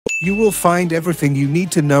You will find everything you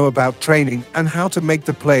need to know about training and how to make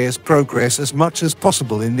the players progress as much as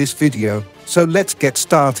possible in this video, so let's get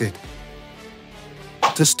started.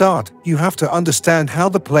 To start, you have to understand how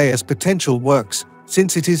the player's potential works,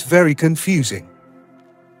 since it is very confusing.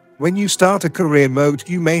 When you start a career mode,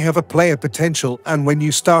 you may have a player potential, and when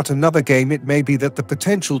you start another game it may be that the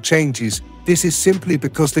potential changes. This is simply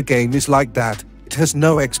because the game is like that, it has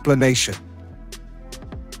no explanation.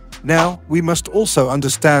 Now, we must also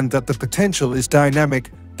understand that the potential is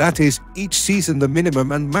dynamic, that is, each season the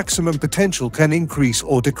minimum and maximum potential can increase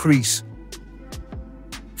or decrease.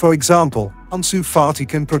 For example, Ansu Fati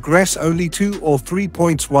can progress only 2 or 3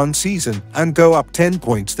 points one season and go up 10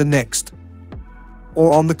 points the next.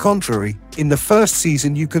 Or on the contrary, in the first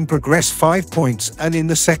season you can progress 5 points and in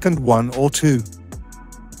the second 1 or 2.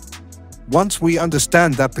 Once we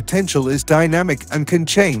understand that potential is dynamic and can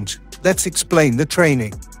change, let's explain the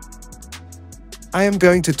training. I am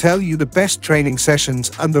going to tell you the best training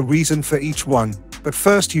sessions and the reason for each one, but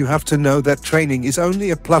first you have to know that training is only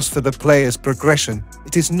a plus for the player's progression.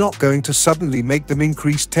 It is not going to suddenly make them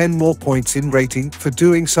increase 10 more points in rating for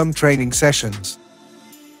doing some training sessions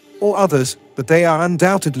or others, but they are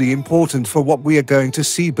undoubtedly important for what we are going to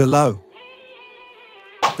see below.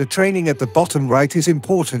 The training at the bottom right is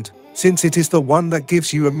important, since it is the one that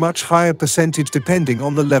gives you a much higher percentage depending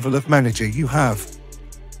on the level of manager you have.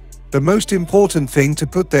 The most important thing to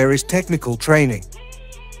put there is technical training,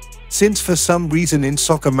 since for some reason in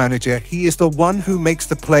Soccer Manager he is the one who makes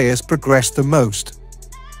the players progress the most.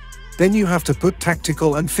 Then you have to put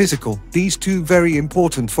tactical and physical, these two very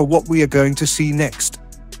important for what we are going to see next.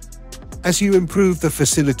 As you improve the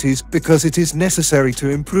facilities, because it is necessary to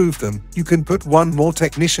improve them, you can put one more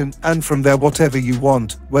technician and from there whatever you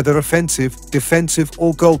want, whether offensive, defensive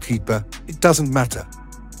or goalkeeper, it doesn't matter.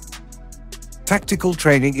 Tactical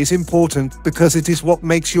training is important because it is what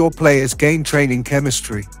makes your players gain training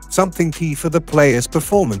chemistry, something key for the player's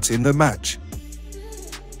performance in the match.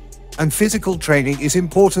 And physical training is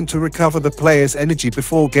important to recover the player's energy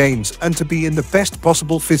before games and to be in the best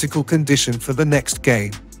possible physical condition for the next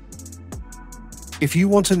game. If you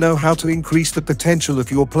want to know how to increase the potential of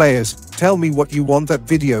your players, tell me what you want that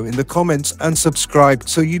video in the comments and subscribe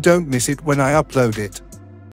so you don't miss it when I upload it.